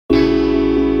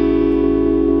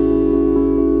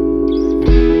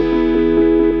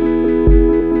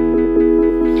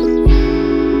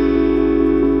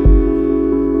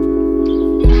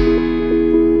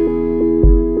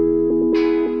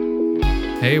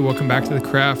welcome back to The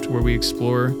Craft, where we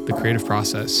explore the creative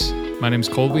process. My name's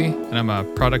Colby, and I'm a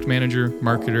product manager,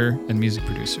 marketer, and music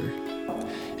producer.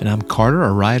 And I'm Carter,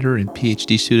 a writer and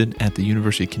PhD student at the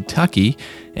University of Kentucky.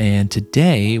 And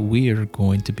today we are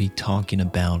going to be talking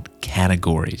about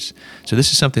categories. So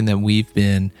this is something that we've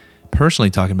been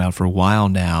personally talking about for a while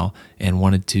now and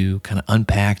wanted to kind of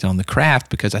unpack on The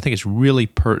Craft because I think it's really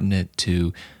pertinent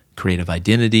to creative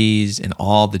identities and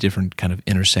all the different kind of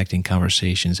intersecting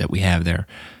conversations that we have there.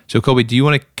 So Colby, do you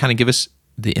want to kind of give us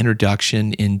the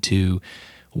introduction into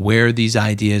where these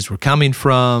ideas were coming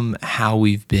from, how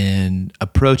we've been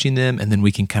approaching them, and then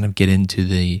we can kind of get into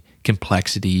the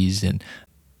complexities and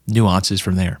nuances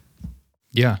from there?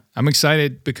 Yeah, I'm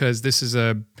excited because this is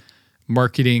a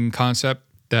marketing concept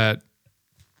that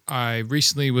I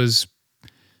recently was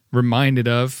reminded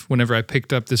of whenever I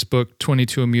picked up this book,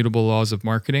 22 Immutable Laws of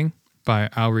Marketing by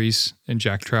Al Ries and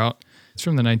Jack Trout. It's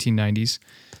from the 1990s.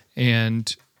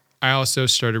 And I also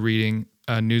started reading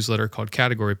a newsletter called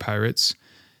Category Pirates,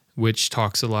 which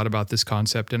talks a lot about this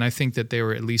concept. And I think that they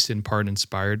were at least in part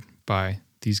inspired by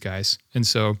these guys. And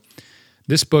so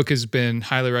this book has been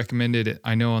highly recommended,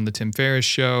 I know, on the Tim Ferriss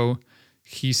show.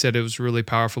 He said it was a really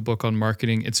powerful book on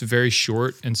marketing. It's very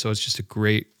short, and so it's just a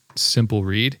great, simple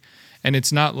read. And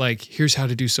it's not like, here's how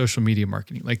to do social media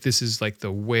marketing. Like, this is like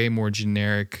the way more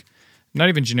generic, not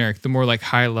even generic, the more like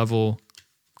high-level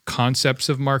concepts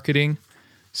of marketing,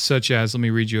 such as, let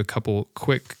me read you a couple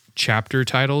quick chapter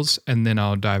titles, and then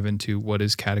I'll dive into what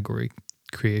is category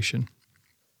creation.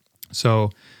 So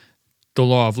the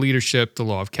law of leadership, the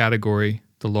law of category,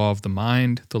 the law of the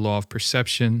mind, the law of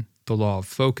perception, the law of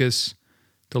focus,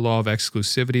 the law of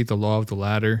exclusivity, the law of the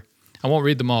ladder. I won't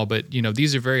read them all, but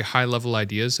these are very high level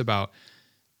ideas about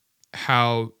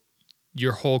how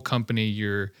your whole company,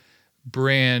 your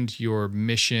brand, your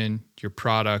mission, your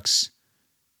products,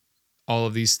 all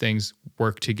of these things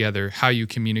work together, how you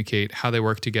communicate, how they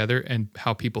work together, and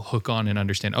how people hook on and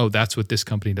understand, oh, that's what this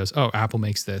company does. Oh, Apple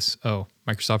makes this. Oh,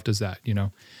 Microsoft does that,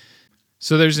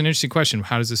 So there's an interesting question.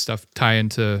 How does this stuff tie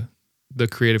into the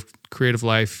creative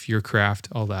life, your craft,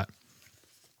 all that?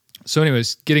 So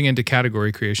anyways, getting into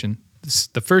category creation,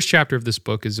 the first chapter of this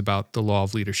book is about the law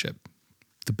of leadership.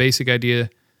 The basic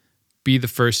idea, be the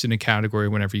first in a category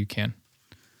whenever you can.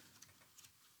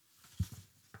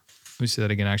 Let me say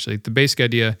that again, actually. The basic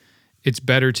idea, it's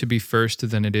better to be first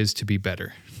than it is to be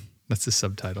better. That's the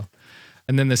subtitle.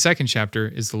 And then the second chapter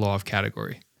is the law of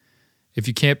category. If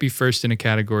you can't be first in a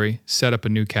category, set up a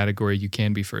new category you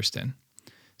can be first in.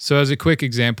 So as a quick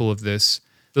example of this,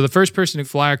 so the first person to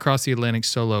fly across the Atlantic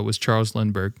solo was Charles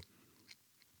Lindbergh.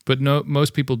 But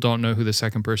most people don't know who the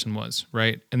second person was,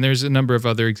 right? And there's a number of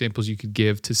other examples you could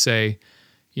give to say,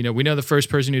 we know the first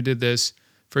person who did this,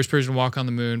 first person to walk on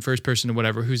the moon, first person to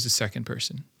whatever, who's the second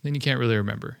person? Then you can't really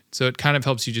remember. So it kind of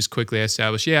helps you just quickly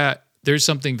establish, there's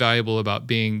something valuable about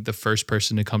being the first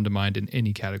person to come to mind in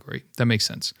any category. That makes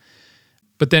sense.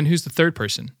 But then who's the third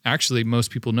person? Actually, most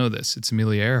people know this. It's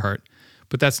Amelia Earhart.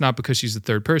 But that's not because she's the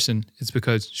third person. It's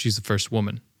because she's the first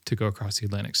woman to go across the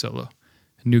Atlantic solo.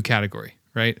 A new category,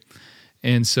 right?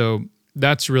 And so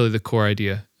that's really the core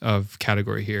idea of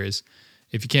category here is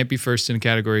if you can't be first in a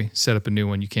category, set up a new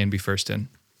one you can be first in.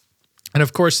 And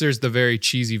of course, there's the very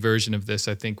cheesy version of this,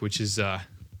 I think, which is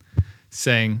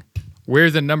saying,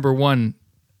 we're the number one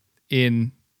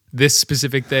in this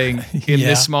specific thing in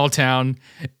this small town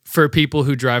for people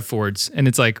who drive Fords. And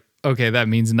it's like, okay, that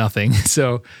means nothing.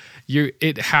 So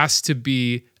it has to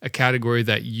be a category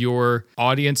that your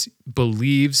audience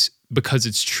believes because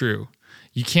it's true.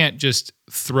 You can't just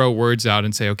throw words out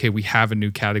and say, okay, we have a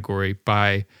new category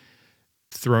by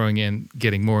throwing in,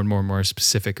 getting more and more and more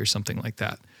specific or something like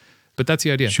that. But that's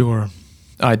the idea. Sure.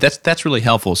 All right, that's really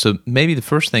helpful. So maybe the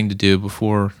first thing to do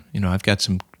before, I've got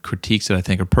some critiques that I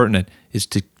think are pertinent is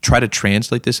to try to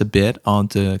translate this a bit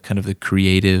onto kind of the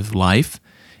creative life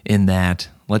in that,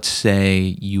 let's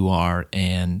say you are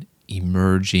an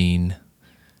emerging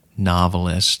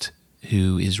novelist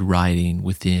who is writing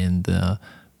within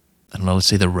let's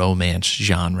say the romance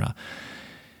genre.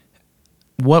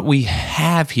 What we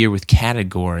have here with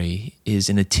category is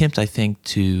an attempt, I think,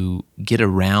 to get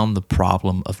around the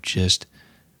problem of just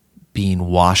being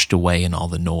washed away in all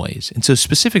the noise. And so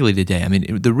specifically today,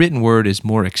 the written word is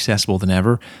more accessible than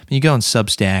ever. You go on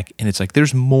Substack, and it's like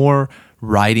there's more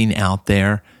writing out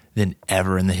there than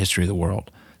ever in the history of the world.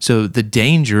 So the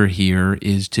danger here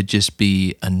is to just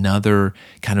be another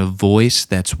kind of voice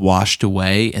that's washed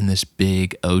away in this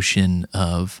big ocean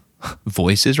of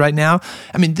voices right now.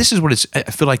 This is what I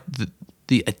feel like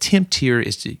the attempt here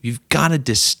is you've got to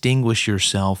distinguish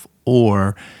yourself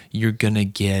or you're going to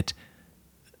get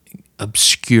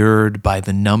obscured by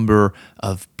the number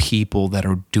of people that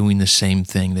are doing the same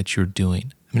thing that you're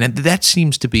doing. I mean, that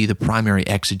seems to be the primary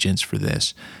exigence for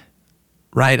this,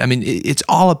 right? I mean, it's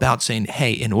all about saying,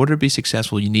 hey, in order to be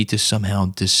successful, you need to somehow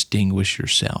distinguish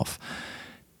yourself.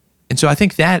 And so I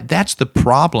think that's the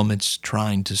problem it's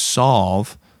trying to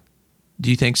solve. Do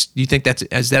you think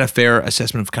is that a fair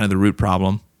assessment of kind of the root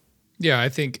problem? Yeah, I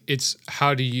think it's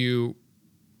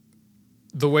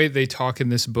the way they talk in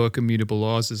this book, Immutable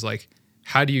Laws, is like,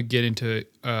 how do you get into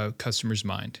a customer's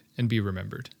mind and be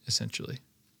remembered, essentially?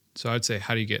 So I'd say,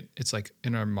 how do you get, it's like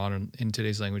in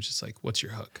today's language, it's like, what's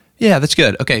your hook? Yeah, that's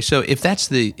good. Okay, so if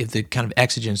the kind of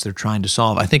exigence they're trying to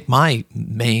solve, I think my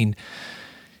main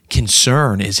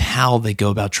concern is how they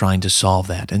go about trying to solve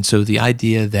that. And so the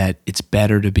idea that it's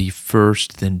better to be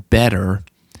first than better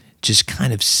just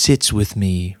kind of sits with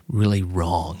me really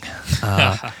wrong.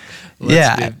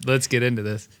 Let's get into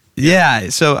this. Yeah.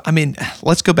 So, I mean,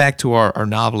 let's go back to our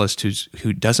novelist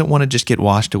who doesn't want to just get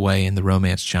washed away in the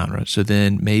romance genre. So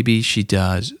then maybe she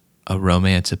does a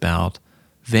romance about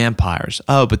vampires.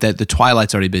 Oh, but the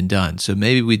Twilight's already been done. So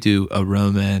maybe we do a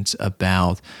romance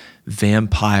about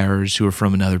vampires who are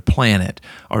from another planet,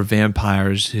 or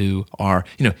vampires who are,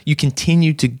 you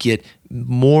continue to get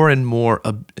more and more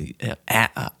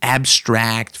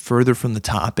abstract, further from the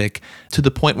topic, to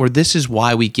the point where this is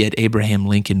why we get Abraham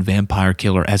Lincoln Vampire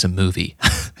Killer as a movie.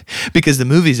 Because the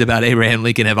movies about Abraham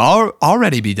Lincoln have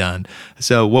already been done.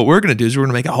 So what we're going to do is we're going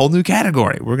to make a whole new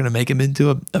category. We're going to make him into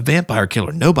a vampire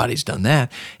killer. Nobody's done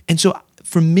that. And so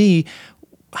for me,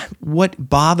 what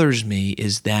bothers me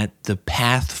is that the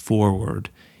path forward,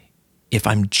 if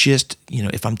I'm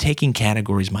taking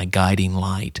categories, my guiding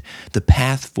light, the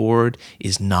path forward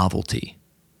is novelty.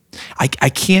 I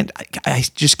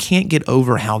just can't get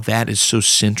over how that is so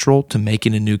central to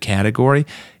making a new category.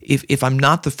 If I'm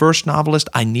not the first novelist,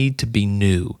 I need to be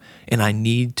new, and I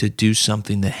need to do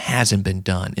something that hasn't been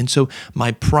done. And so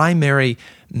my primary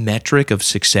metric of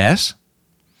success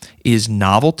is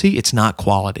novelty. It's not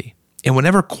quality. And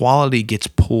whenever quality gets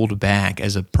pulled back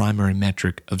as a primary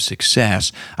metric of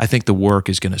success, I think the work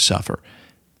is going to suffer.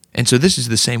 And so this is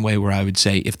the same way where I would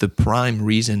say, if the prime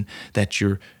reason that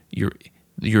you're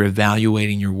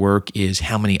evaluating your work is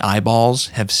how many eyeballs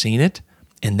have seen it,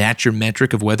 and that's your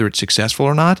metric of whether it's successful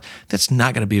or not, that's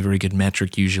not going to be a very good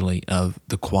metric usually of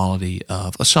the quality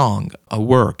of a song, a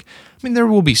work. I mean, there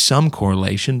will be some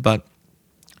correlation, but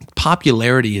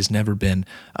popularity has never been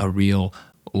a real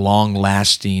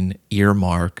long-lasting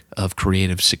earmark of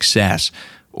creative success,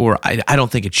 or I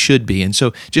don't think it should be. And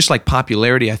so just like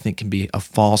popularity, I think, can be a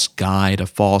false guide, a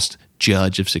false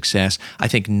judge of success, I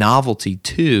think novelty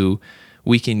too,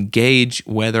 we can gauge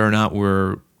whether or not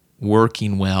we're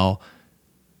working well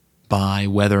by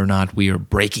whether or not we are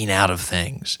breaking out of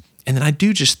things. And then I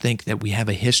do just think that we have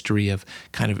a history of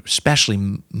kind of,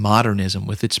 especially modernism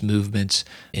with its movements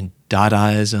in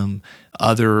Dadaism,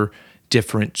 other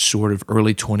different sort of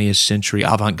early 20th century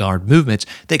avant-garde movements.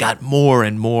 They got more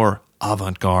and more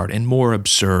avant-garde and more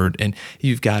absurd. And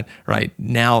you've got, right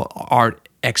now, art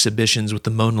exhibitions with the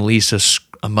Mona Lisa,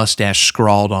 a mustache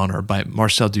scrawled on her by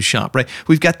Marcel Duchamp, right?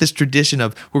 We've got this tradition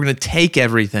of, we're going to take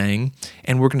everything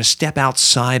and we're going to step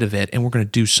outside of it and we're going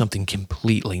to do something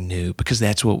completely new, because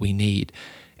that's what we need.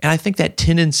 And I think that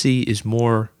tendency is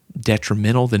more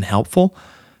detrimental than helpful,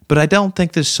 but I don't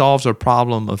think this solves our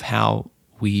problem of how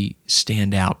we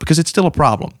stand out, because it's still a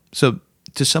problem. So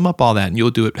to sum up all that, and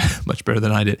you'll do it much better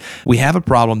than I did, we have a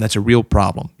problem that's a real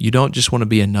problem. You don't just want to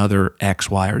be another X,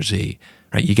 Y, or Z,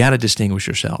 right? You got to distinguish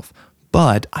yourself.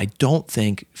 But I don't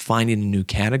think finding a new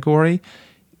category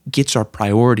gets our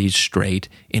priorities straight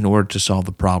in order to solve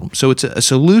the problem. So it's a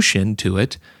solution to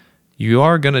it. You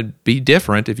are going to be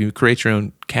different if you create your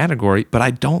own category, but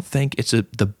I don't think it's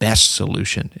the best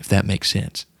solution, if that makes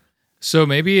sense. So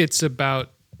maybe it's about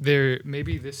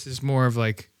maybe this is more of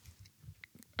like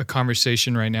a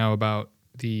conversation right now about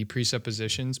the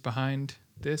presuppositions behind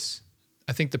this.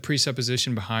 I think the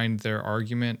presupposition behind their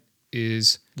argument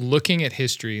is looking at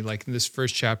history. Like in this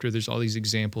first chapter, there's all these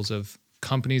examples of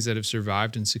companies that have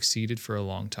survived and succeeded for a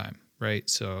long time, right?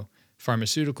 So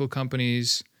pharmaceutical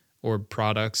companies or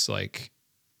products like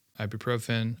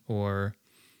ibuprofen, or,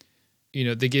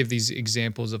 they give these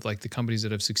examples of like the companies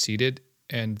that have succeeded.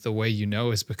 And the way you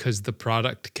know is because the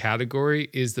product category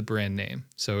is the brand name.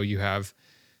 So you have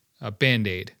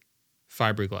Band-Aid,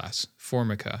 Fiberglass,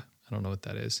 Formica, I don't know what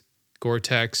that is,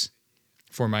 Gore-Tex,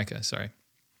 Formica, sorry.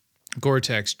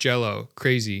 Gore-Tex, Jell-O,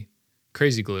 Crazy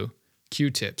Glue,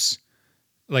 Q-Tips.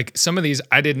 Like some of these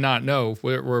I did not know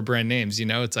were brand names,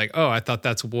 It's like, oh, I thought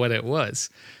that's what it was.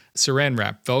 Saran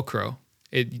Wrap, Velcro.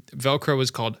 Velcro was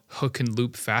called hook and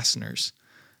loop fasteners.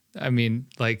 I mean,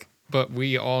 like, but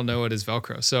we all know it as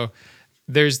Velcro. So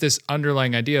there's this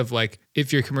underlying idea of like,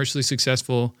 if you're commercially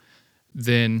successful,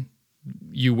 then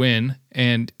you win.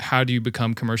 And how do you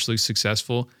become commercially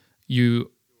successful?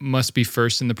 You must be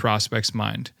first in the prospect's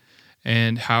mind.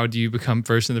 And how do you become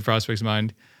first in the prospect's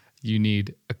mind? You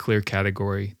need a clear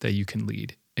category that you can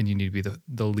lead, and you need to be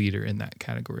the leader in that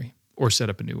category or set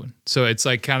up a new one. So it's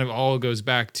like kind of all goes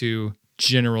back to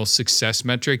general success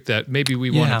metric that maybe we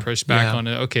want to push back on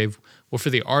it. Okay, well, for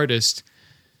the artist,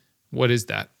 what is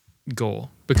that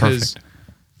goal? Because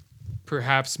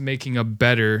perhaps making a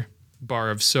better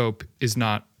bar of soap is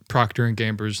not Procter and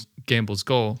Gamble's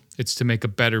goal. It's to make a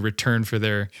better return for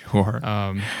their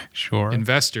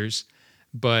investors.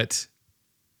 But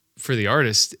for the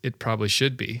artist, it probably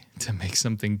should be to make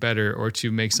something better or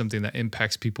to make something that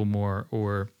impacts people more.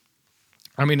 Or,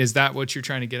 I mean, is that what you're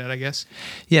trying to get at, I guess?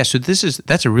 Yeah, so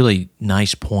that's a really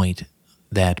nice point,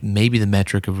 that maybe the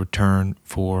metric of return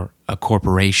for a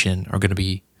corporation are going to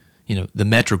be, the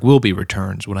metric will be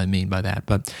returns, what I mean by that.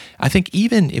 But I think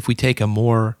even if we take a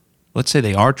more, let's say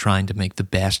they are trying to make the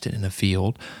best in a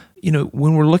field,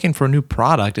 when we're looking for a new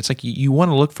product, it's like you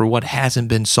want to look for what hasn't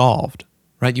been solved,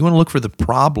 right? You want to look for the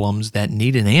problems that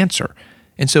need an answer.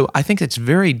 And so I think it's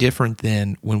very different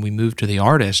than when we move to the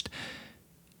artist.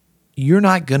 You're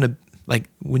not going to, like,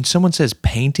 when someone says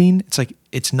painting, it's like,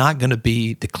 it's not going to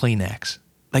be the Kleenex.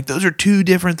 Like, those are two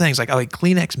different things. Like,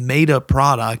 Kleenex made a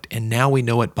product, and now we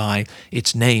know it by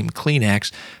its name,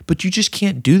 Kleenex. But you just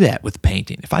can't do that with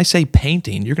painting. If I say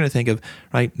painting, you're going to think of,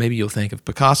 right, maybe you'll think of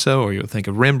Picasso, or you'll think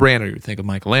of Rembrandt, or you'll think of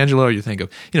Michelangelo, or you think of,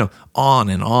 on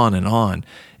and on and on.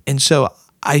 And so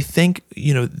I think,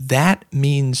 that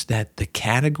means that the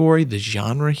category, the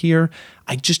genre here,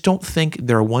 I just don't think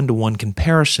they're a one-to-one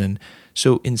comparison.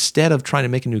 So instead of trying to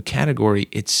make a new category,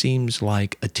 it seems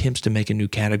like attempts to make a new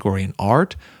category in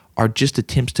art are just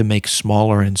attempts to make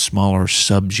smaller and smaller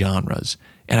subgenres.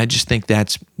 And I just think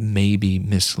that's maybe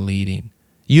misleading.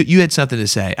 You had something to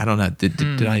say. I don't know.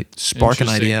 Did I spark an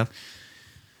idea?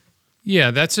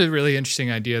 Yeah, that's a really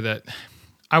interesting idea that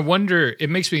I wonder, it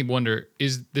makes me wonder,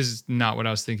 this is not what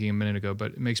I was thinking a minute ago,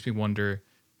 but it makes me wonder,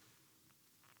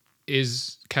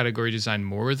 is category design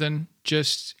more than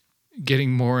just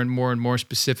getting more and more and more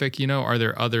specific? Are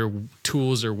there other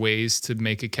tools or ways to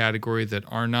make a category that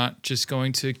are not just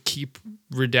going to keep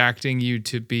redacting you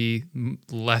to be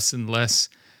less and less,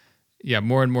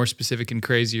 more and more specific in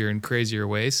crazier and crazier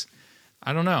ways?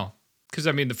 I don't know. Because,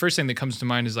 I mean, the first thing that comes to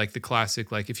mind is like the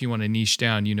classic, like if you want to niche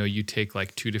down, you take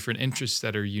like two different interests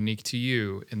that are unique to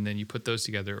you, and then you put those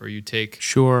together, or you take...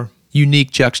 Sure.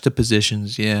 Unique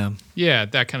juxtapositions, yeah. Yeah,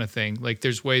 that kind of thing. Like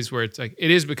there's ways where it's like,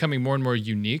 it is becoming more and more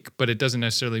unique, but it doesn't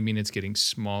necessarily mean it's getting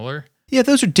smaller. Yeah,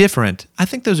 those are different. I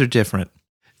think those are different.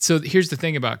 So here's the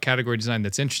thing about category design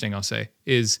that's interesting, I'll say,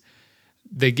 is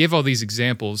they give all these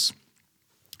examples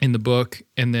in the book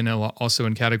and then also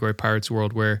in Category Pirates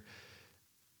World where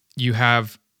you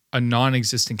have a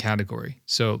non-existent category.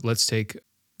 So let's take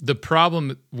the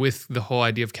problem with the whole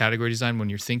idea of category design when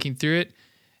you're thinking through it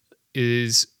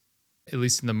is, at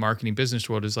least in the marketing business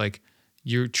world, is like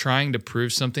you're trying to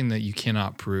prove something that you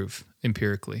cannot prove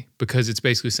empirically, because it's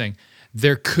basically saying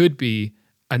there could be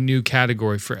a new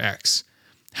category for X.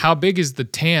 How big is the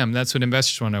TAM? That's what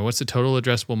investors want to know. What's the total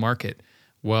addressable market?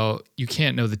 Well, you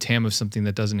can't know the TAM of something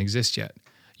that doesn't exist yet.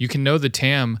 You can know the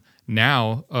TAM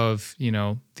now of,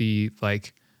 the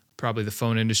like probably the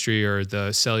phone industry or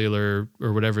the cellular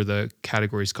or whatever the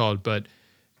category is called, but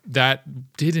that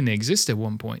didn't exist at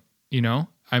one point,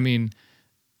 I mean,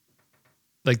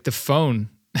 like the phone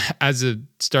as a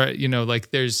start,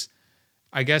 like there's,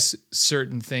 I guess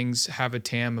certain things have a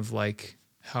TAM of like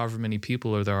however many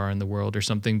people there are in the world or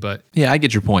something, but... Yeah, I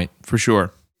get your point, for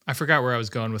sure. I forgot where I was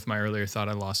going with my earlier thought.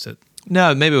 I lost it.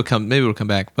 No, maybe it'll come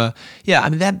back. But yeah, I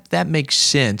mean, that makes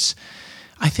sense.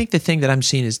 I think the thing that I'm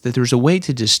seeing is that there's a way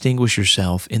to distinguish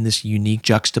yourself in this unique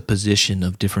juxtaposition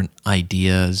of different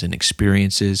ideas and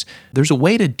experiences. There's a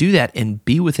way to do that and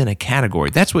be within a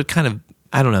category. That's what kind of,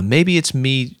 I don't know, maybe it's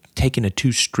me taking a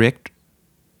too strict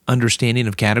understanding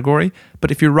of category,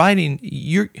 but if you're writing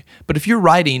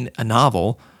a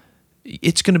novel,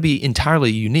 it's going to be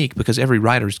entirely unique because every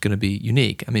writer is going to be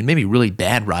unique. I mean, maybe really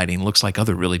bad writing looks like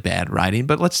other really bad writing,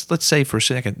 but let's say for a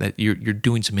second that you're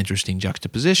doing some interesting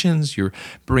juxtapositions, you're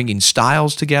bringing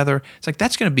styles together. It's like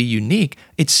that's going to be unique.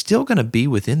 It's still going to be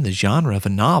within the genre of a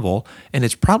novel, and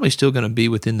it's probably still going to be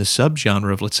within the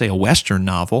subgenre of, let's say, a Western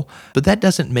novel, but that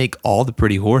doesn't make All the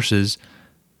Pretty Horses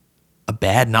a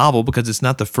bad novel because it's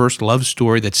not the first love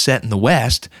story that's set in the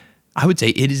West. I would say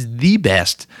it is the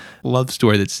best love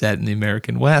story that's set in the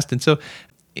American West. And so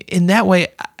in that way,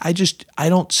 I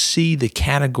don't see the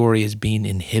category as being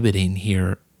inhibiting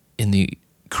here in the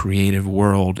creative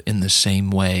world in the same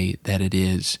way that it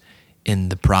is in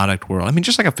the product world. I mean,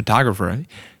 just like a photographer,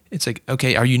 it's like,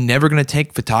 okay, are you never going to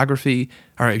take photography?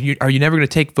 Or are you never going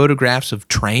to take photographs of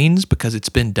trains because it's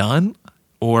been done?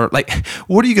 Or like,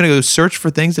 what are you going to go search for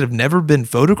things that have never been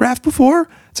photographed before?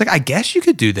 It's like, I guess you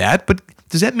could do that, but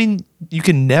does that mean you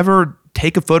can never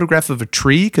take a photograph of a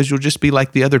tree because you'll just be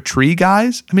like the other tree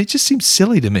guys? I mean, it just seems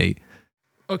silly to me.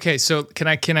 Okay, so can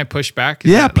I push back?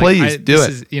 Yeah, please do it.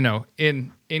 Is,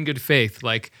 in good faith.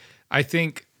 Like, I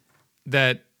think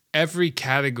that every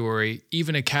category,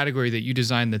 even a category that you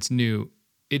design that's new,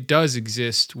 it does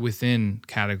exist within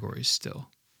categories still.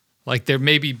 Like, there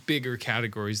may be bigger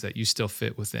categories that you still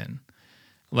fit within.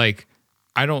 Like,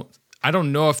 I don't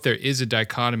know if there is a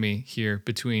dichotomy here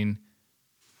between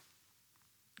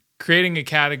creating a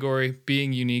category,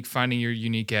 being unique, finding your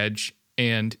unique edge,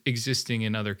 and existing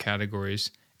in other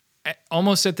categories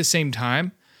almost at the same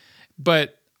time.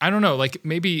 But I don't know, like,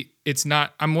 maybe it's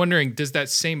not. I'm wondering, does that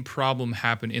same problem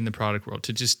happen in the product world?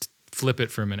 To just flip it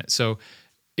for a minute. So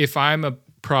if I'm a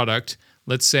product,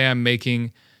 let's say I'm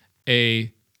making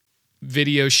a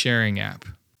video sharing app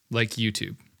like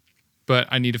YouTube, but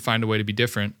I need to find a way to be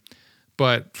different.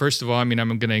 But first of all, I mean, I'm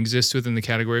going to exist within the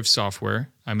category of software.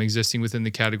 I'm existing within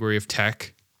the category of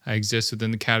tech. I exist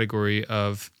within the category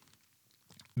of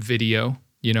video,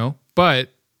 but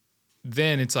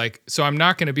then it's like, so I'm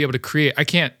not going to be able to I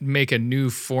can't make a new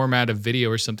format of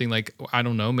video or something like, I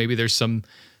don't know, maybe there's some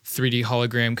 3D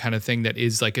hologram kind of thing that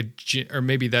is like or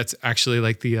maybe that's actually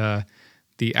like the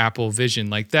Apple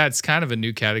Vision. Like, that's kind of a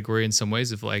new category in some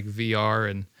ways of like VR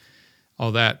and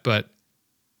all that. But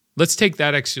let's take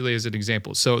that actually as an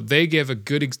example. So they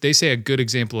say a good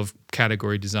example of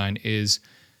category design is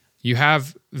you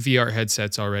have VR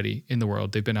headsets already in the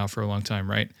world. They've been out for a long time,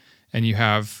 right? And you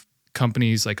have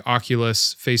companies like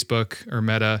Oculus, Facebook, or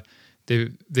Meta.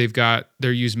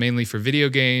 They're used mainly for video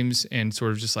games and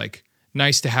sort of just like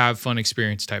nice to have fun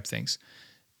experience type things.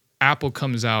 Apple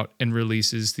comes out and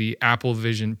releases the Apple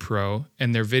Vision Pro,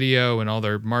 and their video and all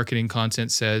their marketing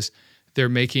content says they're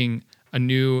making a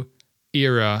new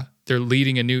era. They're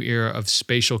leading a new era of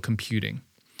spatial computing.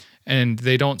 And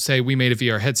they don't say we made a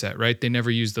VR headset, right? They never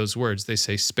use those words. They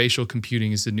say spatial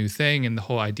computing is the new thing. And the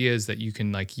whole idea is that you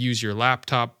can like use your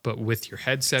laptop, but with your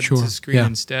headset as a screen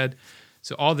instead.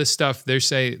 So all this stuff, they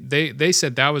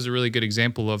said that was a really good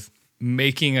example of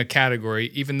making a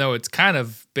category, even though it's kind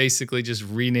of basically just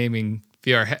renaming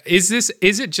VR. Is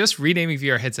it just renaming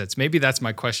VR headsets? Maybe that's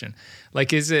my question.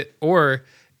 Like, is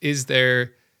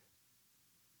there,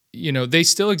 they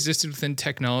still existed within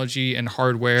technology and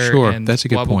hardware and that's a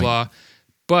good blah, point. blah, blah.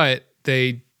 But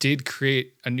they did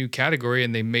create a new category,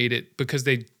 and they made it because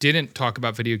they didn't talk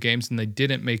about video games and they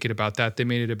didn't make it about that. They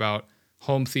made it about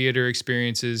home theater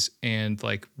experiences and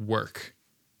like work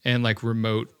and like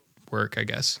remote work, I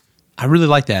guess. I really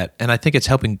like that. And I think it's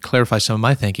helping clarify some of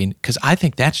my thinking, because I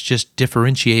think that's just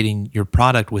differentiating your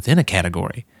product within a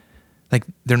category. Like,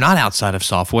 they're not outside of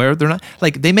software. They're not,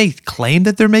 like, they may claim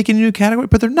that they're making a new category,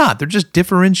 but they're not. They're just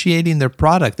differentiating their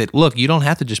product that, look, you don't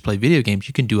have to just play video games.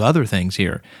 You can do other things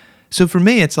here. So for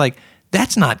me, it's like,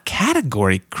 that's not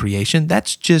category creation.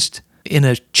 That's just, in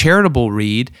a charitable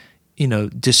read,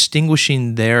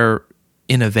 distinguishing their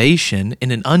innovation.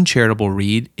 In an uncharitable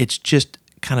read, it's just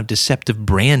kind of deceptive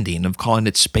branding of calling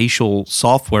it spatial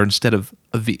software instead of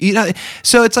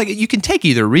so it's like, you can take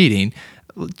either reading.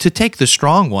 To take the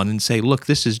strong one and say, look,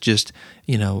 this is just,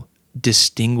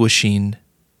 distinguishing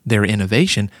their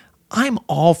innovation. I'm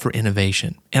all for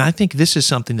innovation. And I think this is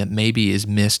something that maybe is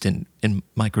missed in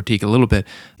my critique a little bit,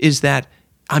 is that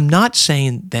I'm not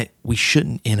saying that we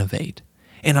shouldn't innovate.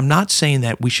 And I'm not saying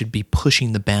that we should be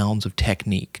pushing the bounds of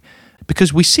technique,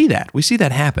 because we see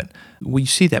that happen. We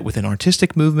see that within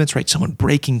artistic movements, right? Someone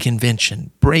breaking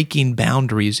convention, breaking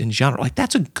boundaries in genre. Like,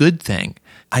 that's a good thing.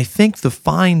 I think the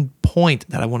fine point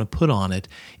that I want to put on it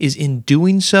is, in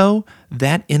doing so,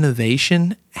 that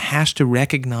innovation has to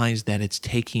recognize that it's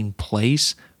taking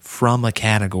place from a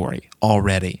category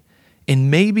already. And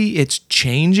maybe it's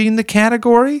changing the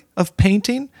category of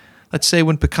painting. Let's say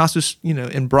when Picasso,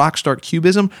 and Braque start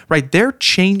Cubism, right? They're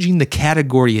changing the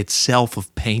category itself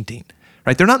of painting,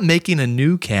 right? They're not making a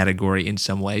new category in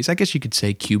some ways. I guess you could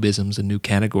say Cubism's a new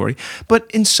category, but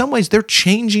in some ways they're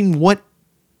changing what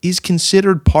is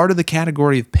considered part of the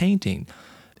category of painting.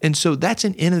 And so that's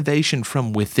an innovation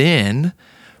from within,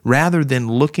 rather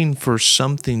than looking for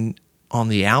something on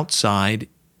the outside.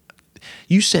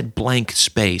 You said blank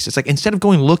space. It's like, instead of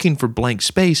going looking for blank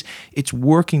space, it's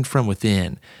working from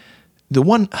within. The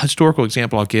one historical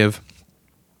example I'll give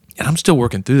and I'm still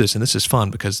working through this, and this is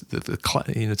fun because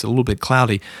it's a little bit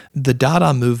cloudy. The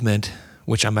Dada movement,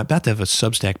 which I'm about to have a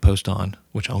Substack post on,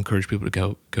 which I'll encourage people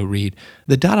to go read.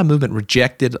 The Dada movement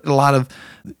rejected a lot of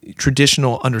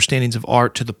traditional understandings of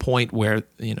art to the point where,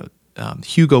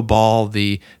 Hugo Ball,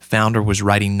 the founder, was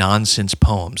writing nonsense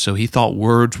poems. So he thought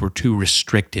words were too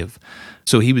restrictive.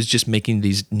 So he was just making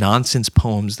these nonsense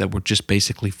poems that were just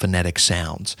basically phonetic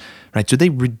sounds, right? So they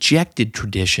rejected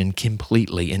tradition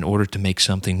completely in order to make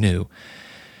something new.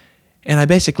 And I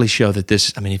basically show that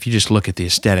this, if you just look at the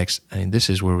aesthetics, this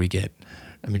is where we get,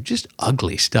 just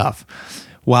ugly stuff.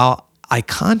 While I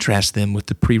contrast them with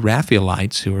the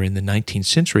pre-Raphaelites who are in the 19th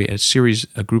century,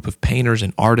 a group of painters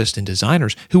and artists and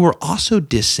designers who were also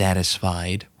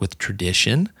dissatisfied with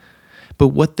tradition. But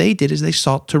what they did is they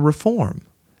sought to reform.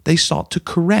 They sought to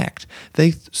correct.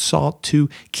 They sought to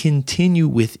continue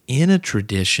within a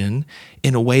tradition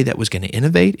in a way that was going to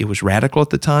innovate. It was radical at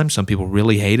the time. Some people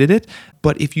really hated it.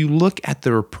 But if you look at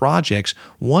their projects,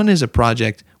 one is a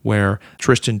project where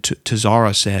Tristan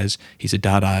Tzara says, he's a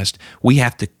Dadaist, we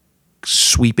have to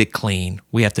sweep it clean.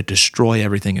 We have to destroy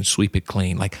everything and sweep it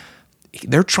clean. Like,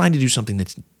 they're trying to do something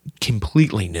that's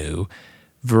completely new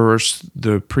versus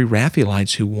the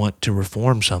pre-Raphaelites who want to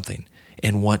reform something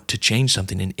and want to change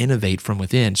something and innovate from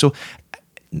within. So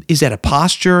is that a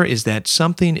posture? Is that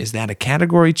something? Is that a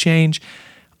category change?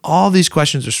 All these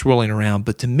questions are swirling around,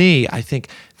 but to me, I think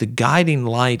the guiding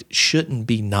light shouldn't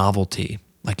be novelty.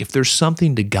 Like, if there's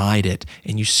something to guide it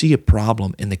and you see a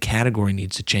problem and the category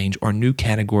needs to change or a new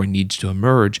category needs to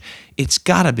emerge, it's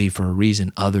got to be for a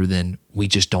reason other than we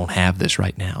just don't have this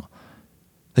right now.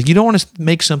 Like, you don't want to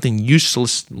make something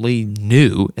uselessly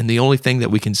new, and the only thing that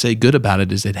we can say good about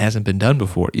it is it hasn't been done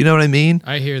before. You know what I mean?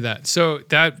 I hear that. So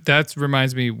that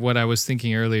reminds me what I was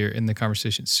thinking earlier in the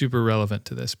conversation, super relevant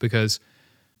to this, because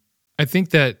I think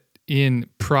that in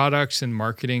products and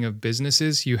marketing of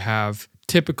businesses, you have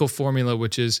typical formula,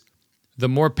 which is the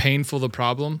more painful the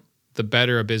problem, the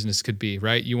better a business could be,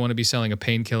 right? You want to be selling a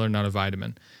painkiller, not a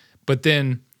vitamin. But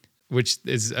then, which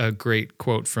is a great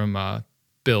quote from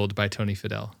Build by Tony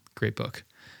Fadell, great book.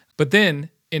 But then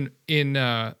in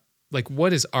like,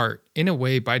 what is art? In a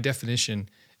way, by definition,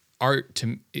 art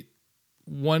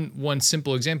one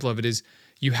simple example of it is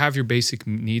you have your basic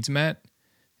needs met.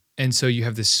 And so you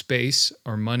have this space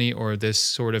or money or this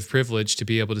sort of privilege to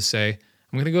be able to say,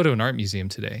 I'm going to go to an art museum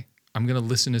today. I'm going to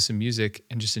listen to some music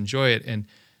and just enjoy it. And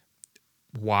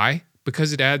why?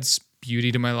 Because it adds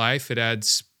beauty to my life.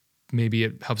 Maybe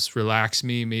it helps relax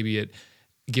me. Maybe it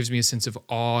gives me a sense of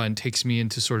awe and takes me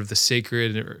into sort of the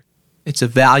sacred. It's a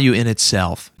value in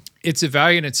itself. It's a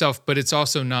value in itself, but it's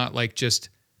also not like just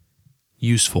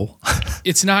useful.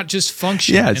 It's not just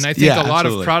function. Yeah, and I think a lot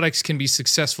absolutely. of products can be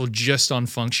successful just on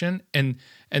function. And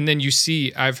then you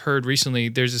see, I've heard recently,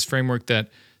 there's this framework that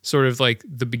sort of like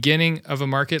the beginning of a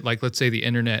market, like let's say the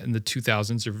internet in the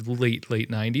 2000s or late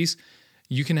 90s,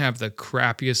 you can have the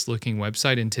crappiest looking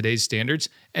website in today's standards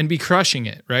and be crushing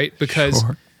it, right? Because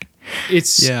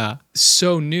it's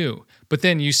so new. But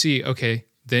then you see, okay,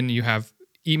 then you have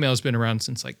email's been around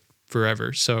since like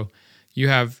forever. So you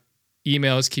have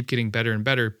emails keep getting better and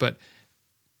better, but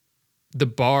the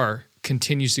bar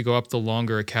continues to go up the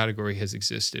longer a category has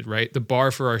existed, right? The bar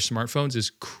for our smartphones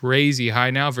is crazy high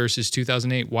now versus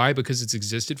 2008. Why? Because it's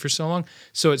existed for so long.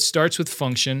 So it starts with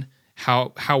function.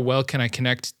 How well can I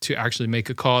connect to actually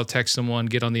make a call, text someone,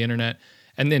 get on the internet?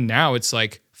 And then now it's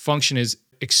like function is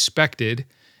expected,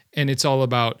 and it's all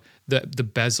about the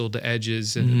bezeled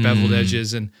edges and the beveled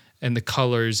edges and the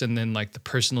colors, and then like the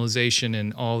personalization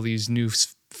and all these new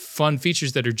fun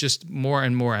features that are just more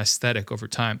and more aesthetic over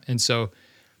time. And so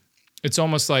it's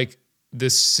almost like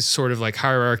this sort of like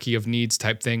hierarchy of needs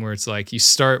type thing where it's like you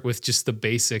start with just the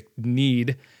basic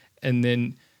need, and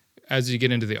then as you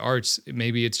get into the arts,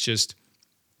 maybe it's just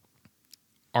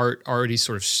art already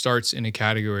sort of starts in a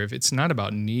category of it's not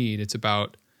about need, it's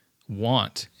about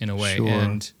want in a way. Sure.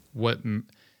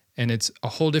 And it's a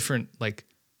whole different like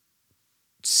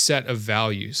set of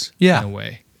values in a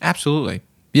way. Absolutely.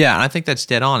 Yeah, and I think that's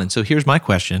dead on. And so here's my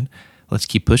question. Let's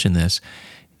keep pushing this.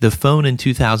 The phone in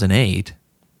 2008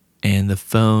 and the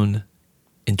phone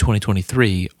in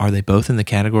 2023, are they both in the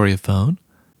category of phone?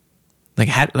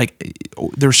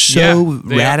 They're so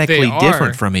radically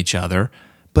different from each other,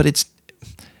 but it's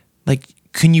like,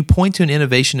 can you point to an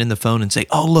innovation in the phone and say,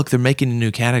 oh, look, they're making a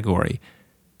new category?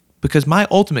 Because my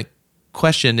ultimate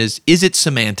question is it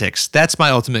semantics? That's my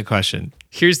ultimate question.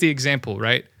 Here's the example,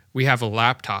 right? We have a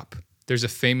laptop. There's a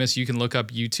famous, you can look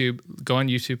up YouTube, go on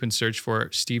YouTube and search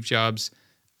for Steve Jobs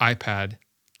iPad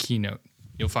keynote.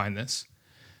 You'll find this.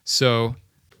 So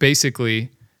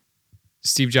basically,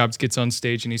 Steve Jobs gets on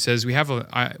stage and he says, we have a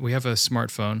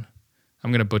smartphone.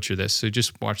 I'm going to butcher this, so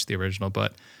just watch the original.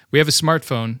 But we have a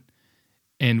smartphone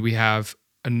and we have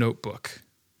a notebook.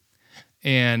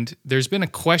 And there's been a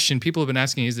question people have been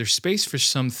asking, is there space for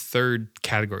some third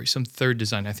category, some third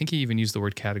design? I think he even used the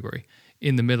word category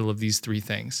in the middle of these three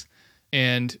things.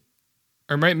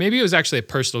 Or maybe it was actually a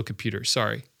personal computer,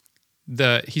 sorry.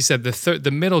 He said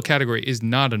the middle category is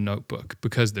not a notebook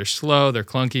because they're slow, they're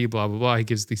clunky, blah, blah, blah. He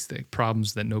gives these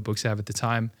problems that notebooks have at the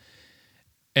time.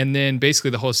 And then basically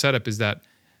the whole setup is that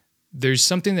there's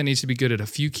something that needs to be good at a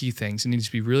few key things. It needs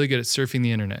to be really good at surfing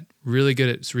the internet, really good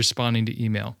at responding to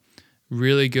email,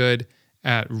 really good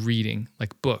at reading,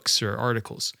 like books or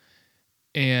articles.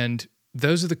 And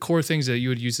those are the core things that you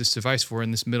would use this device for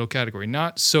in this middle category.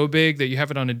 Not so big that you have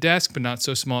it on a desk, but not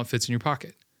so small it fits in your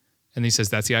pocket. And he says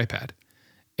that's the iPad.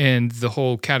 And the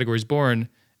whole category is born.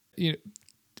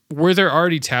 Were there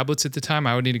already tablets at the time?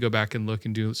 I would need to go back and look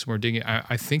and do some more digging.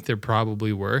 I think there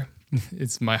probably were.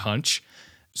 It's my hunch.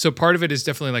 So part of it is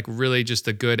definitely like really just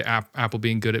a good Apple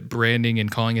being good at branding and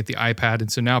calling it the iPad.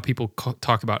 And so now people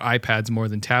talk about iPads more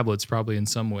than tablets probably in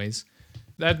some ways.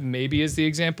 That maybe is the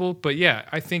example. But yeah,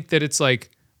 I think that it's like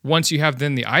once you have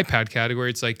then the iPad category,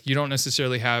 it's like you don't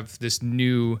necessarily have this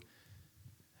new...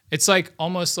 It's like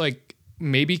almost like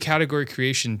maybe category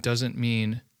creation doesn't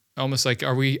mean... Almost like,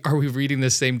 are we reading the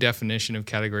same definition of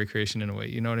category creation in a way?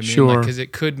 You know what I mean? Sure. Because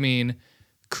it could mean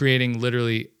creating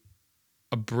literally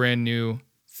a brand new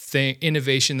thing,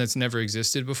 innovation that's never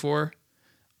existed before,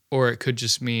 or it could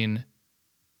just mean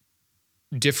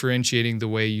differentiating the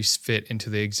way you fit into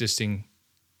the existing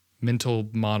mental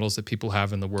models that people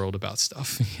have in the world about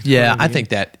stuff. Yeah, I think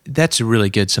that's a really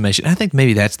good summation. I think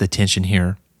maybe that's the tension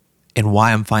here and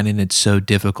why I'm finding it so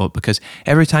difficult, because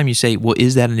every time you say, well,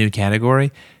 is that a new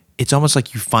category? It's almost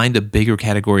like you find a bigger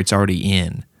category it's already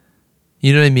in.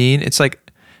 You know what I mean? It's like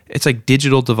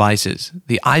digital devices.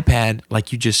 The iPad,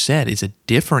 like you just said, is a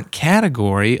different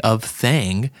category of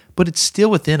thing, but it's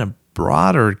still within a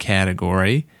broader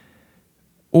category.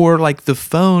 Or like the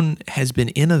phone has been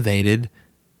innovated,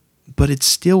 but it's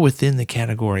still within the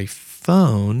category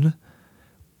phone.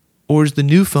 Or is the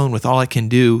new phone with all it can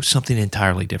do something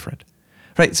entirely different?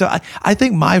 Right. So I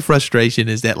think my frustration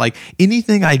is that like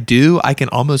anything I do, I can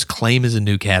almost claim as a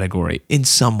new category in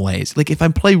some ways. Like if I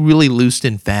play really loose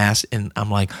and fast and I'm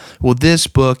like, well, this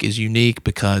book is unique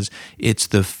because it's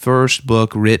the first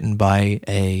book written by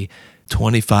a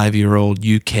 25-year-old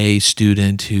UK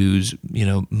student whose,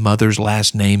 mother's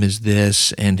last name is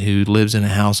this and who lives in a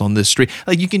house on this street.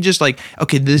 Like you can just like,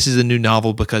 okay, this is a new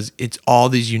novel because it's all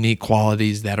these unique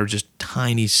qualities that are just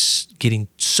tiny, getting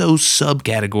so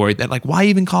subcategory that like, why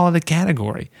even call it a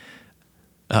category?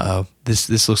 Uh-oh,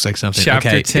 this looks like something.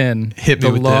 Chapter 10, hit me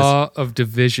with the law of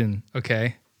division.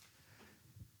 Okay.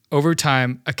 Over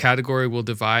time, a category will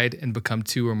divide and become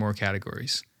two or more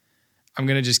categories. I'm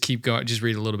going to just keep going, just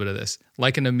read a little bit of this.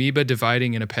 Like an amoeba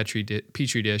dividing in a petri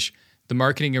dish, the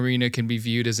marketing arena can be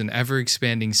viewed as an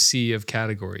ever-expanding sea of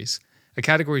categories. A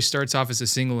category starts off as a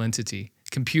single entity,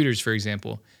 computers, for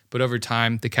example, but over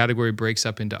time, the category breaks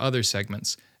up into other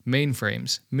segments: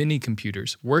 mainframes,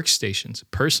 mini-computers, workstations,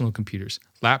 personal computers,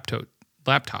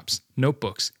 laptops,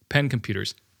 notebooks, pen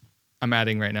computers. I'm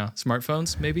adding right now.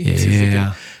 Smartphones, maybe?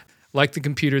 Yeah. Like the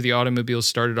computer, the automobile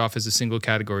started off as a single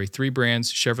category. 3 brands,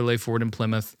 Chevrolet, Ford, and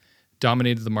Plymouth,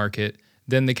 dominated the market.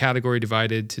 Then the category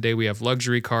divided. Today we have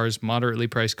luxury cars, moderately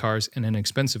priced cars, and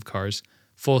inexpensive cars.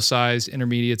 Full-size,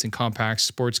 intermediates, and compacts,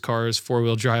 sports cars,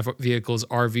 four-wheel drive vehicles,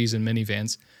 RVs, and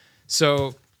minivans.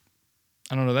 So,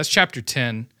 I don't know, that's chapter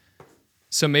 10.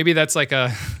 So maybe that's like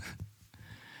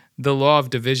the law of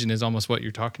division is almost what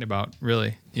you're talking about,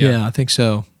 really. Yeah, I think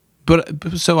so.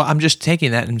 But so I'm just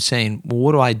taking that and saying, well,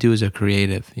 what do I do as a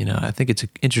creative? I think it's an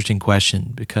interesting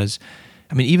question because,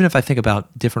 even if I think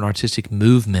about different artistic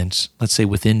movements, let's say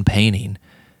within painting,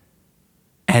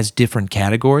 as different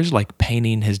categories, like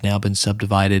painting has now been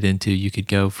subdivided into, you could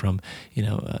go from,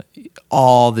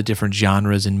 all the different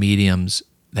genres and mediums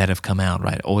that have come out,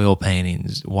 right? Oil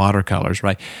paintings, watercolors,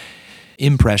 right?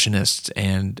 Impressionists.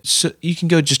 And so you can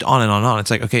go just on and on and on.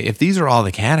 It's like, okay, if these are all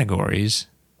the categories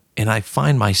and I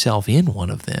find myself in one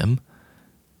of them,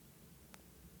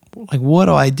 like, what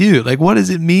do I do? Like, what does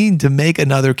it mean to make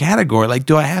another category? Like,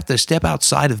 do I have to step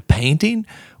outside of painting,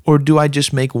 or do I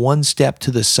just make one step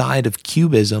to the side of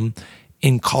cubism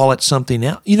and call it something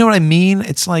else? You know what I mean?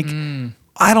 It's like,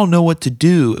 I don't know what to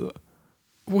do.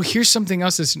 Well, here's something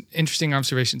else that's interesting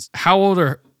observations. How old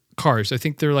are cars? I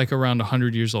think they're like around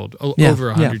 100 years old, over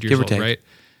 100 years old, right?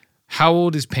 How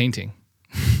old is painting?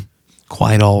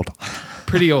 Quite old.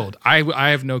 Pretty old.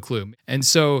 I have no clue. And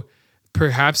so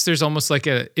perhaps there's almost like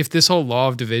if this whole law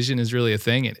of division is really a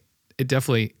thing, it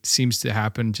definitely seems to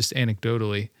happen just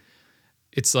anecdotally.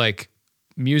 It's like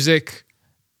music,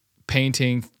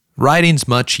 painting, writing's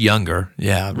much younger.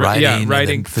 Yeah,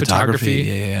 writing, photography,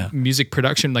 yeah. music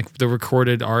production, like the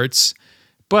recorded arts.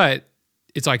 But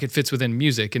it's like it fits within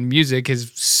music, and music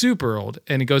is super old,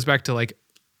 and it goes back to like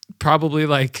probably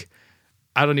like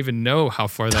I don't even know how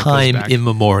far that time goes back. in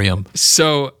memoriam.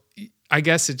 So I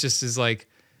guess it just is like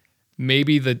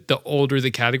maybe the older the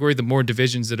category, the more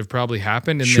divisions that have probably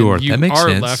happened, and sure, then you that makes are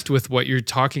sense. left with what you're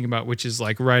talking about, which is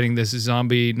like writing this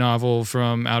zombie novel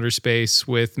from outer space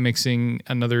with mixing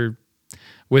another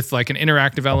with like an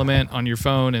interactive element on your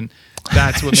phone, and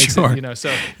that's what makes Sure. it, you know.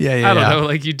 So Yeah, I don't know,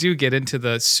 like you do get into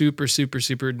the super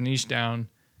niche down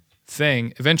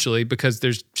thing eventually, because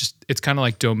there's just, it's kind of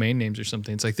like domain names or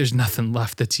something. It's like there's nothing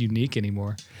left that's unique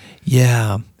anymore.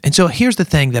 Yeah. And so here's the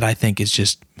thing that I think is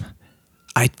just,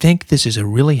 I think this is a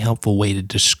really helpful way to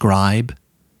describe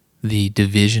the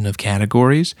division of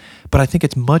categories, but I think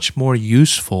it's much more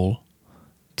useful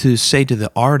to say to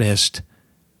the artist,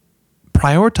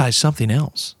 prioritize something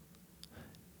else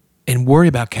and worry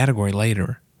about category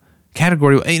later.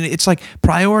 It's like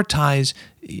prioritize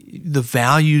the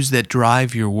values that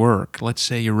drive your work. Let's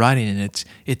say you're writing and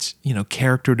it's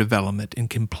character development and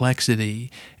complexity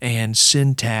and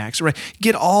syntax, right?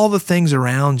 Get all the things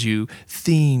around you,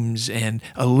 themes and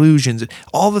allusions,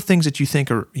 all the things that you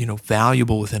think are,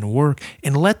 valuable within a work,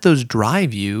 and let those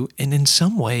drive you, and in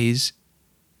some ways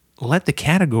let the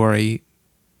category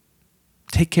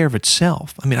take care of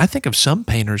itself. I mean, I think of some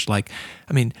painters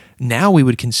now we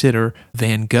would consider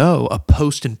Van Gogh a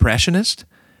post-impressionist,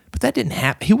 but that didn't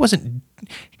happen. He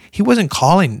wasn't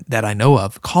calling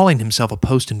himself a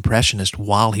post-impressionist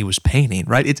while he was painting,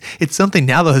 right? It's something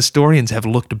now the historians have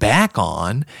looked back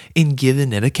on and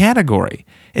given it a category.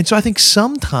 And so I think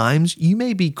sometimes you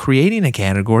may be creating a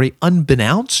category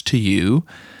unbeknownst to you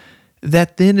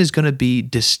that then is going to be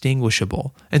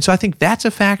distinguishable. And so I think that's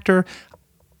a factor.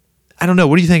 I don't know.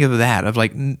 What do you think of that? Of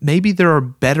like, maybe there are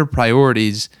better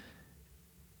priorities.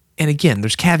 And again,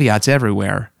 there's caveats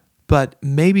everywhere, but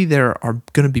maybe there are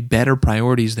going to be better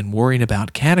priorities than worrying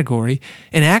about category,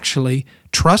 and actually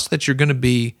trust that you're going to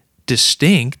be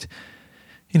distinct,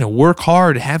 work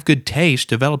hard, have good taste,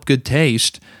 develop good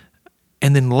taste,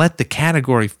 and then let the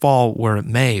category fall where it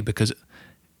may. Because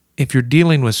if you're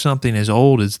dealing with something as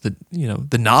old as the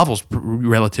novel's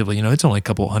relatively, it's only a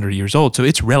couple hundred years old, so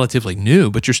it's relatively new,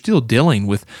 but you're still dealing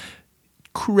with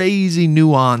crazy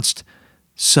nuanced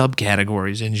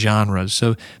subcategories and genres.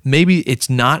 So maybe it's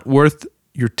not worth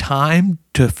your time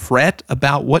to fret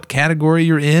about what category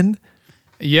you're in.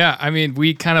 Yeah, I mean,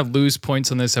 we kind of lose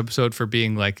points on this episode for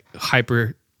being like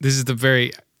hyper. This is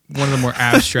one of the more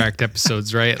abstract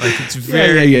episodes, right? Like it's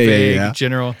very vague,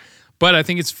 general. But I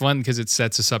think it's fun because it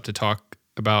sets us up to talk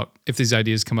about if these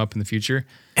ideas come up in the future.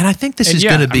 And I think this is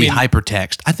going to be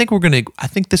hypertext. I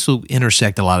think this will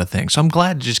intersect a lot of things. So I'm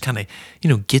glad to just kind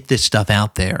of, get this stuff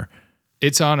out there.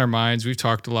 It's on our minds. We've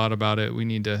talked a lot about it. We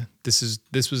need to,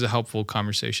 this was a helpful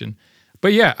conversation.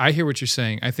 But yeah, I hear what you're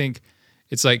saying. I think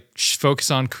it's like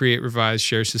focus on create, revise,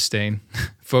 share, sustain.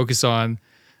 Focus on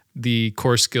the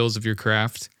core skills of your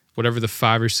craft, whatever the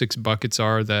 5 or 6 buckets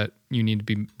are that you need to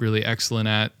be really excellent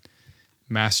at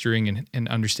mastering and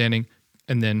understanding.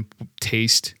 And then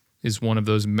taste is one of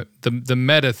those, the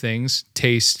meta things: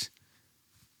 taste,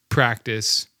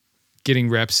 practice, getting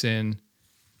reps in,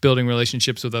 building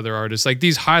relationships with other artists. Like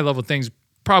these high level things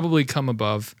probably come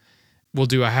above.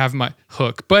 I have my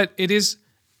hook, but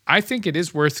I think it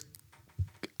is worth,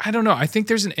 I don't know. I think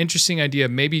there's an interesting idea,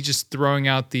 maybe just throwing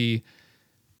out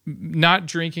not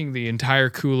drinking the entire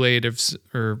Kool-Aid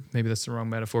or maybe that's the wrong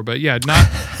metaphor, but yeah, not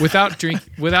without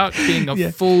being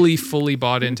fully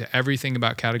bought into everything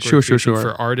about category creation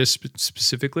for artists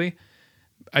specifically.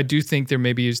 I do think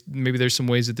maybe there's some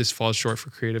ways that this falls short for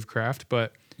creative craft,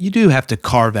 but you do have to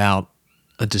carve out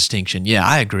a distinction. Yeah,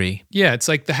 I agree. Yeah, it's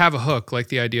like have a hook, like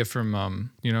the idea from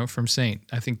from Saint.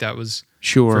 I think that was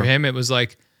for him. It was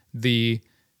like the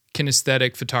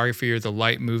kinesthetic photography or the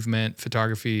light movement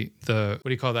photography, what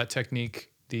do you call that technique?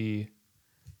 The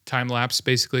time lapse,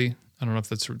 basically. I don't know if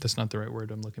that's not the right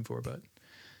word I'm looking for, but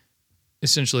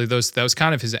essentially that was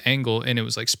kind of his angle, and it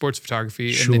was like sports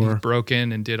photography, and then he broke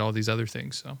in and did all these other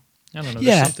things. So I don't know,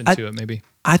 there's something to it maybe.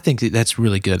 I think that's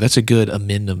really good. That's a good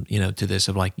amendment, to this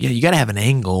of like, you got to have an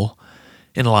angle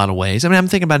in a lot of ways. I mean, I'm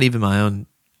thinking about even my own,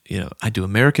 I do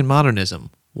American modernism.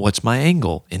 What's my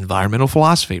angle? Environmental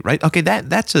philosophy, right? Okay,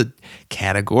 that's a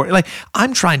category. Like,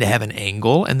 I'm trying to have an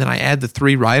angle, and then I add the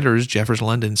three writers, Jeffers,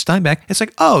 London, and Steinbeck. It's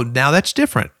like, oh, now that's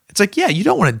different. It's like, yeah, you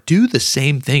don't want to do the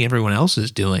same thing everyone else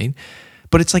is doing,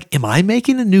 but it's like, am I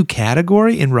making a new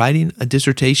category in writing a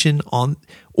dissertation on,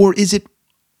 or is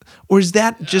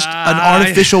that just an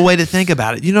artificial way to think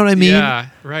about it? You know what I mean? Yeah,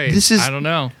 right. I don't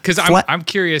know. Because I'm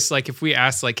curious, like, if we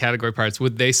asked, like, category parts,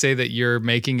 would they say that you're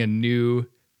making a new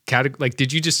category? Like,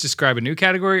 did you just describe a new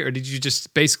category, or did you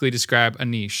just basically describe a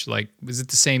niche? Like, was it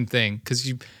the same thing? Because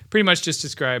you pretty much just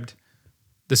described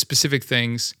the specific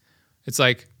things. It's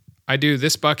like, I do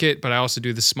this bucket, but I also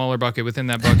do the smaller bucket within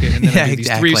that bucket, and then I do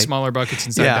these three smaller buckets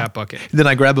inside that bucket. Then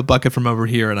I grab a bucket from over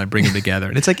here and I bring them together.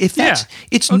 And it's like, if that's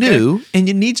it's new, and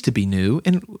it needs to be new.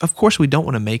 And of course, we don't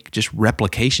want to make just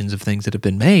replications of things that have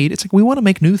been made. It's like, we want to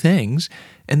make new things,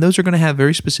 and those are going to have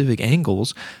very specific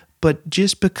angles. But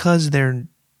just because they're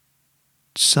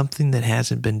something that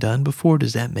hasn't been done before,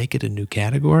 does that make it a new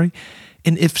category?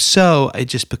 And if so, it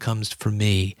just becomes, for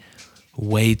me,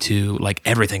 way too, like,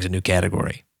 everything's a new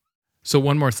category. So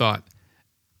one more thought.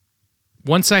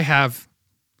 Once I have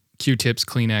Q-tips,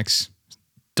 Kleenex,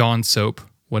 Dawn soap,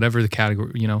 whatever the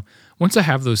category, once I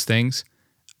have those things,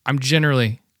 I'm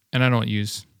generally, and I don't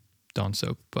use Dawn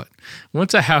soap, but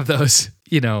once I have those,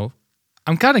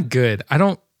 I'm kind of good. I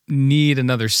don't need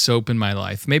another soap in my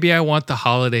life. Maybe I want the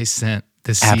holiday scent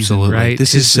this season, right?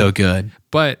 This is so good.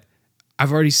 But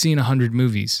I've already seen 100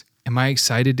 movies. Am I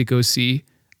excited to go see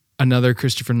another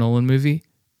Christopher Nolan movie?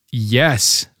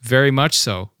 Yes, very much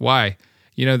so. Why?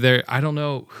 I don't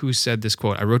know who said this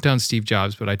quote. I wrote down Steve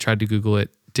Jobs, but I tried to Google it.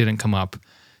 Didn't come up.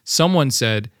 Someone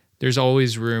said, there's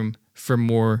always room for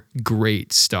more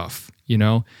great stuff.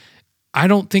 I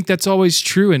don't think that's always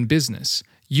true in business.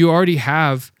 You already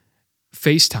have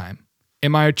FaceTime.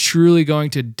 Am I truly going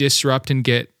to disrupt and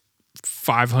get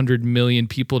 500 million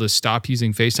people to stop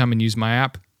using FaceTime and use my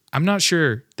app? I'm not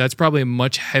sure. That's probably a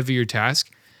much heavier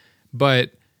task,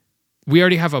 but we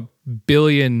already have a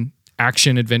billion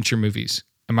action adventure movies.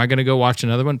 Am I going to go watch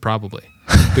another one? Probably,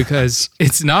 because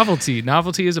it's novelty.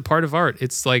 Novelty is a part of art.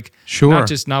 It's like, not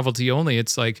just novelty only.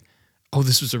 It's like, oh,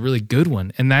 this was a really good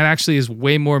one. And that actually is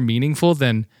way more meaningful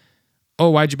than, oh,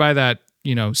 why'd you buy that,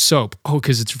 soap? Oh,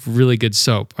 because it's really good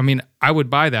soap. I mean, I would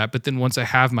buy that, but then once I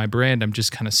have my brand, I'm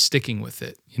just kind of sticking with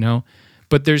it,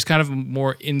 But there's kind of a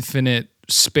more infinite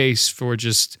space for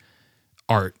just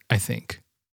art, I think.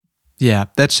 Yeah,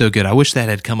 that's so good. I wish that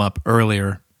had come up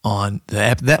earlier on the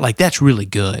app. That's really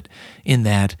good in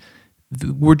that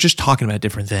we're just talking about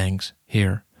different things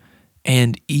here.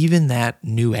 And even that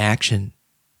new action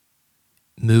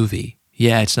movie,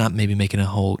 it's not maybe making a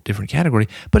whole different category,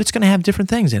 but it's going to have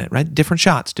different things in it, right? Different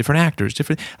shots, different actors,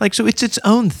 so it's its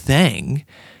own thing,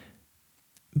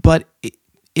 but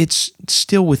it's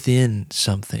still within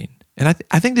something. And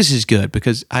I think this is good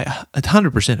because I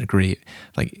 100% agree.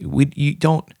 Like,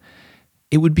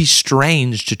 it would be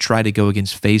strange to try to go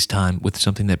against FaceTime with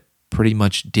something that pretty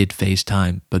much did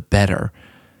FaceTime, but better.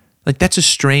 Like, that's a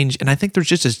strange, and I think there's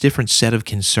just a different set of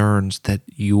concerns that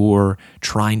you're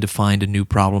trying to find a new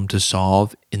problem to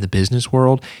solve in the business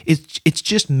world. It's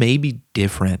just maybe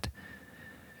different.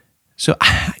 So,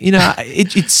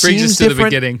 it seems to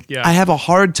different. The beginning. Yeah. I have a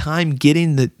hard time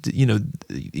getting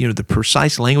the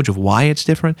precise language of why it's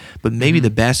different, but maybe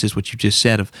the best is what you just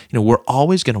said of, we're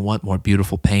always going to want more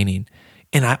beautiful painting.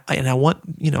 And I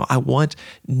want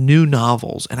new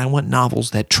novels, and I want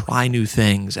novels that try new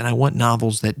things, and I want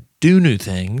novels that do new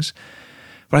things.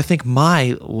 But I think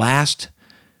my last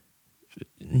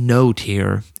note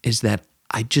here is that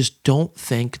I just don't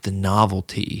think the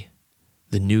novelty,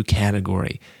 the new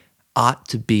category, ought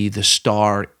to be the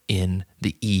star in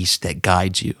the East that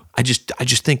guides you. I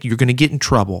just think you're going to get in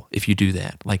trouble if you do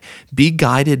that. Like, be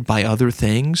guided by other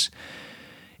things,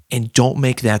 and don't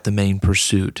make that the main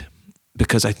pursuit.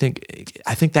 Because I think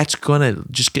that's gonna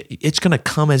it's gonna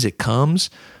come as it comes.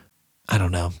 I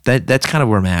don't know. That's kind of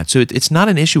where I'm at. So it's not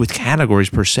an issue with categories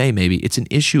per se. Maybe it's an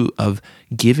issue of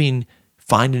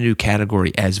find a new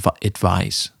category as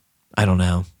advice. I don't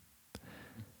know.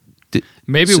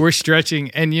 Maybe we're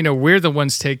stretching, and we're the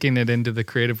ones taking it into the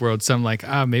creative world. So I'm like,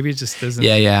 maybe it just doesn't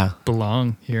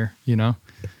belong here. Get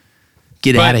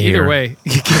out of here. Either way,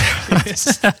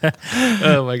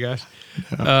 oh my gosh.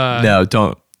 No,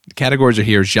 don't. Categories are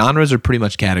here. Genres are pretty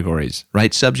much categories,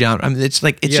 right? Subgenre. I mean, it's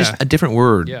just a different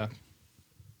word. Yeah.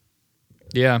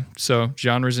 Yeah. So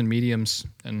genres and mediums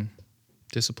and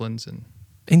disciplines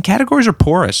and categories are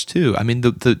porous too. I mean,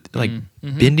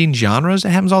 bending genres,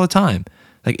 that happens all the time.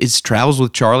 Like, is Travels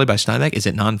with Charlie by Steinbeck, is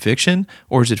it nonfiction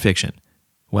or is it fiction?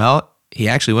 Well, he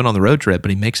actually went on the road trip,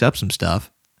 but he makes up some stuff.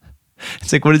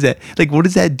 It's like, what is that? Like, what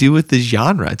does that do with the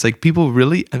genre? It's like people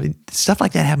really, I mean, stuff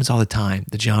like that happens all the time.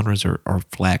 The genres are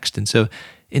flexed. And so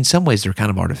in some ways they're kind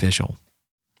of artificial.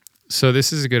 So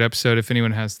this is a good episode. If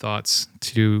anyone has thoughts,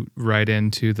 to write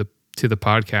into the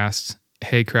podcast,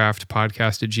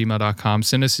 heycraftpodcast@gmail.com.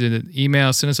 Send us an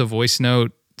email, send us a voice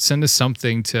note, send us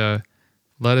something to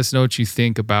let us know what you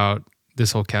think about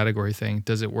this whole category thing.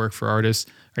 Does it work for artists?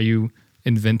 Are you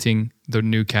inventing the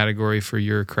new category for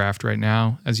your craft right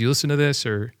now as you listen to this?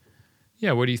 Or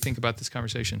what do you think about this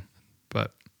conversation?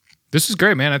 But this is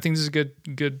great, man. I think this is a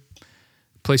good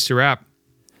place to wrap.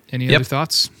 Any other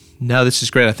thoughts? No, this is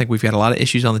great. I think we've got a lot of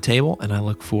issues on the table, and I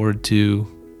look forward to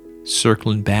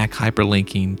circling back,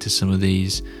 hyperlinking to some of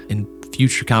these in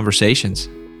future conversations.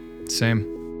 Same.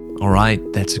 All right,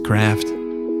 that's The Craft.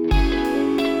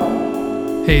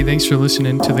 Hey, thanks for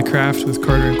listening to The Craft with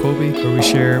Carter and Colby, where we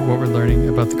share what we're learning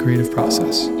about the creative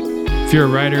process. If you're a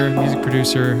writer, music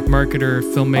producer, marketer,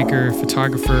 filmmaker,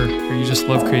 photographer, or you just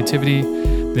love creativity,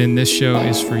 then this show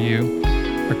is for you.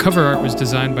 Our cover art was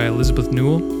designed by Elizabeth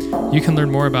Newell. You can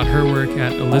learn more about her work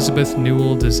at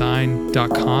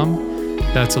elizabethnewelldesign.com.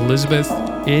 That's Elizabeth,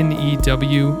 Newell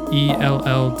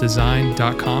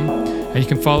design.com. And you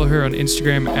can follow her on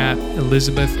Instagram at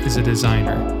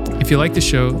ElizabethIsADesigner. If you like the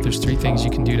show, there's 3 things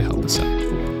you can do to help us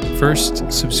out.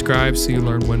 First, subscribe so you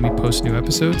learn when we post new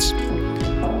episodes.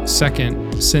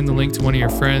 Second, send the link to one of your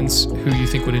friends who you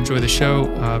think would enjoy the show.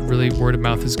 Really, word of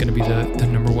mouth is going to be the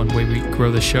number one way we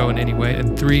grow the show in any way.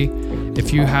 And 3,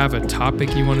 if you have a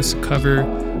topic you want us to cover,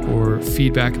 or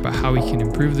feedback about how we can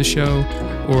improve the show,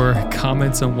 or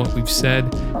comments on what we've said,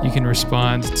 you can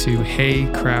respond to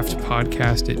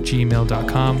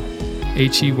heycraftpodcast@gmail.com,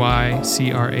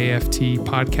 HEYCRAFT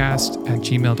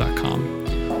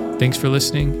podcast@gmail.com. Thanks for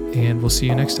listening, and we'll see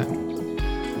you next time.